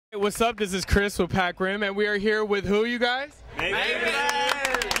Hey, what's up? This is Chris with Pac Rim, and we are here with who, you guys? Mavyn!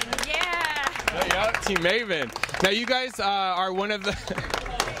 Yeah, Team Mavyn. Now, you guys are one of the...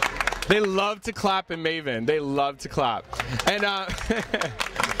 They love to clap in Mavyn. They love to clap. And, all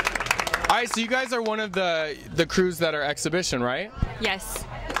right, so you guys are one of the crews that are exhibition, right? Yes.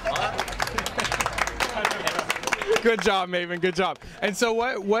 Good job, Mavyn. Good job. And so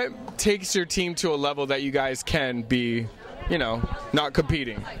what takes your team to a level that you guys can be, you know, not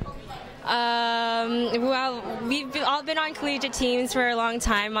competing? Well, we've all been on collegiate teams for a long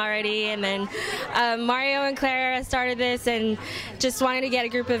time already, and then Mario and Clara started this and just wanted to get a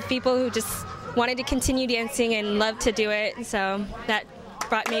group of people who just wanted to continue dancing and love to do it, so that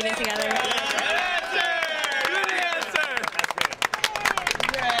brought Mavyn together.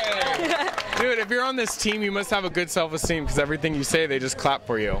 Dude, if you're on this team, you must have a good self-esteem because everything you say, they just clap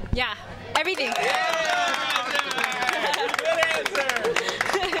for you. Yeah, everything.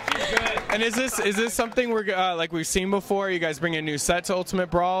 And is this something we're like we've seen before? You guys bring a new set to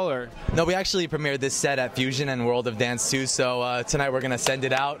Ultimate Brawl, or? No, we actually premiered this set at Fusion and World of Dance too. So tonight we're gonna send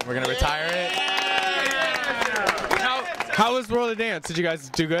it out. We're gonna retire it. How was World of Dance? Did you guys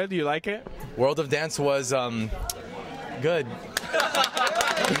do good? Do you like it? World of Dance was good.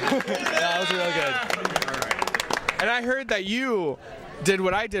 That was real good. And I heard that you did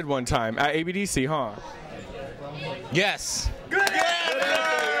what I did one time at ABDC, huh? Yes. Good.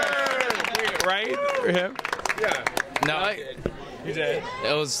 Right? For him? Yeah. No. You did.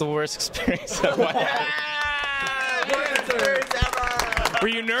 It was the worst experience of my life. Were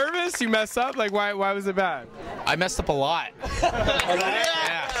you nervous? You messed up? Like, why was it bad? I messed up a lot.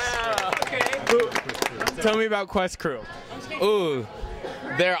 Yeah. Tell me about Quest Crew. Ooh,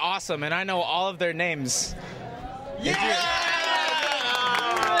 they're awesome, and I know all of their names.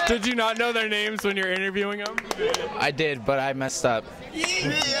 Did you not know their names when you're interviewing them? I did, but I messed up.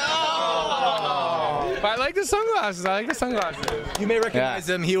 But I like the sunglasses. You may recognize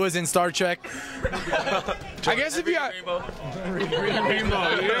him. He was in Star Trek. I guess if you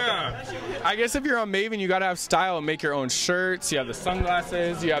I guess if you're on Mavyn, you gotta have style and make your own shirts. You have the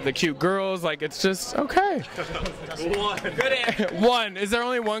sunglasses. You have the cute girls. Like, it's just okay. One. Good answer. One. Is there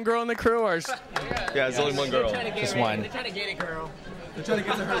only one girl in the crew, or? Yeah, there's only one girl. Just one. They're trying to get a girl. They're trying to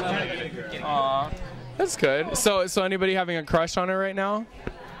get to her level. Aw, that's good. So anybody having a crush on her right now?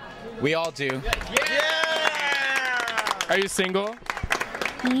 We all do. Are you single?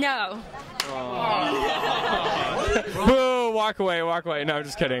 No. Boo! Walk away. No, I'm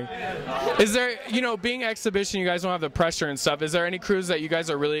just kidding. Is there, being exhibition, you guys don't have the pressure and stuff. Is there any crews that you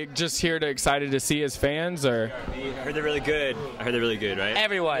guys are really just here to excited to see as fans, or? I heard they're really good. Right?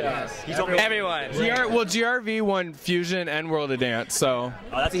 Everyone. Yes. He told me everyone. Well, GRV won Fusion and World of Dance, so.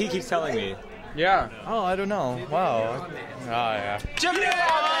 Oh, that's what he keeps telling me. Yeah. Oh, I don't know. Wow. Oh, yeah. He's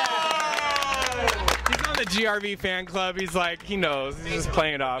on the GRV fan club. He's like, he knows. He's just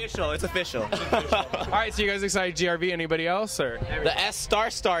playing it off. It's official. All right, so you guys excited GRV? Anybody else, or? The S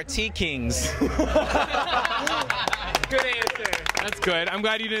T Kings. Good answer. That's good. I'm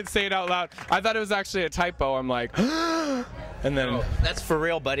glad you didn't say it out loud. I thought it was actually a typo. I'm like, and then. That's for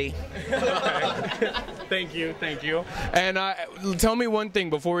real, buddy. Thank you. And tell me one thing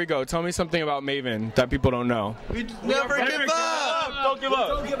before we go. Tell me something about Mavyn that people don't know. We never give up. Don't give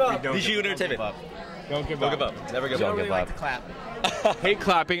up. DGU Entertainment. Don't give up. Never give up. Like to clap. Hate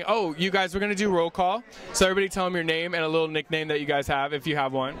clapping. Oh, you guys, we're going to do roll call. So everybody tell them your name and a little nickname that you guys have, if you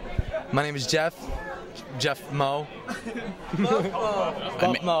have one. My name is Jeff Mo.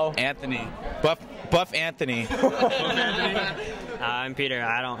 Buff Mo. Anthony. Buff Anthony. I'm Peter.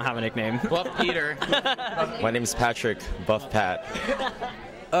 I don't have a nickname. Buff Peter. My name's Patrick. Buff Pat.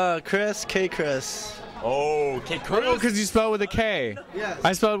 Chris. Chris. Oh, Kid Cruz. Oh, because you spell it with a K. Yes.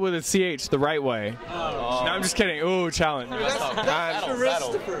 I spelled it with a CH the right way. No, I'm just kidding. Ooh, challenge.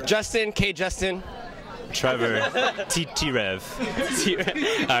 Justin. Justin. Trevor. T-Rev.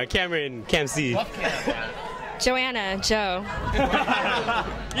 Cameron. Cam C. Joanna. Joe.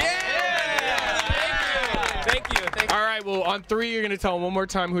 Thank you. All right, well, on 3, you're going to tell them one more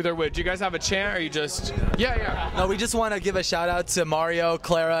time who they're with. Do you guys have a chant, or you just... Yeah. No, we just want to give a shout out to Mario,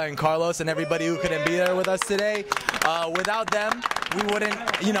 Clara, and Carlos, and everybody who couldn't be there with us today. Without them, we wouldn't,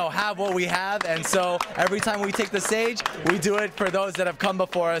 have what we have. And so every time we take the stage, we do it for those that have come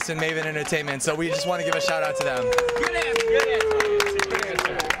before us in Mavyn Entertainment. So we just want to give a shout out to them. Good answer.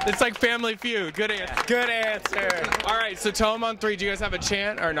 It's like Family Feud. Good answer. All right, so tell them on 3. Do you guys have a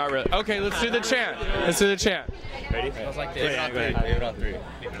chant, or not really? Okay, let's do the chant. Ready? Sounds like this. Mavyn on 3.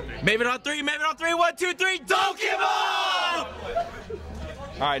 Mavyn on 3. 1, 2, 3. Don't give up!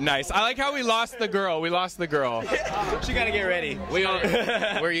 All right, nice. I like how we lost the girl. We lost the girl. She gotta get ready.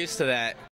 We're used to that.